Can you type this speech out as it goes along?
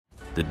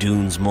the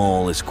Dunes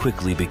Mall is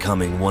quickly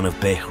becoming one of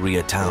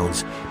Bahria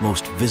town's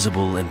most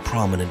visible and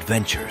prominent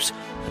ventures,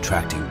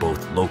 attracting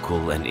both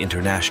local and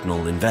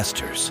international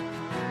investors.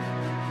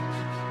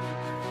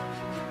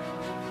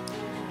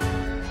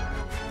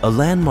 A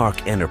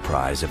landmark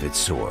enterprise of its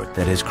sort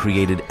that has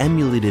created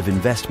emulative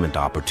investment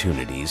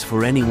opportunities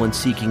for anyone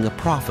seeking a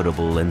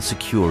profitable and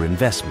secure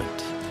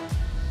investment.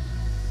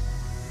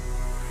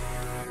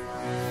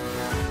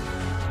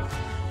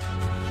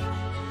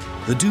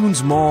 The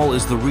Dunes Mall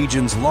is the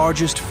region's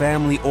largest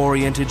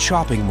family-oriented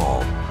shopping mall,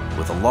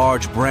 with a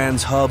large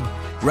brands hub,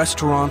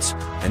 restaurants,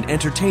 and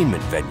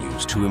entertainment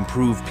venues to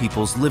improve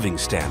people's living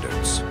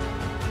standards.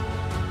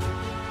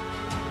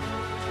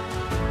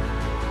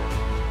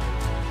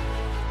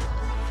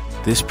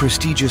 This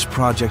prestigious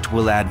project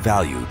will add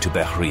value to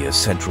Bahria's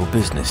central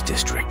business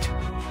district.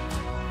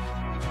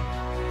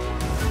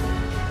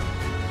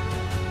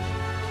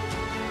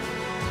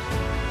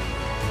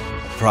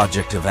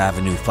 Project of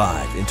Avenue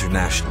 5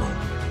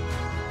 International.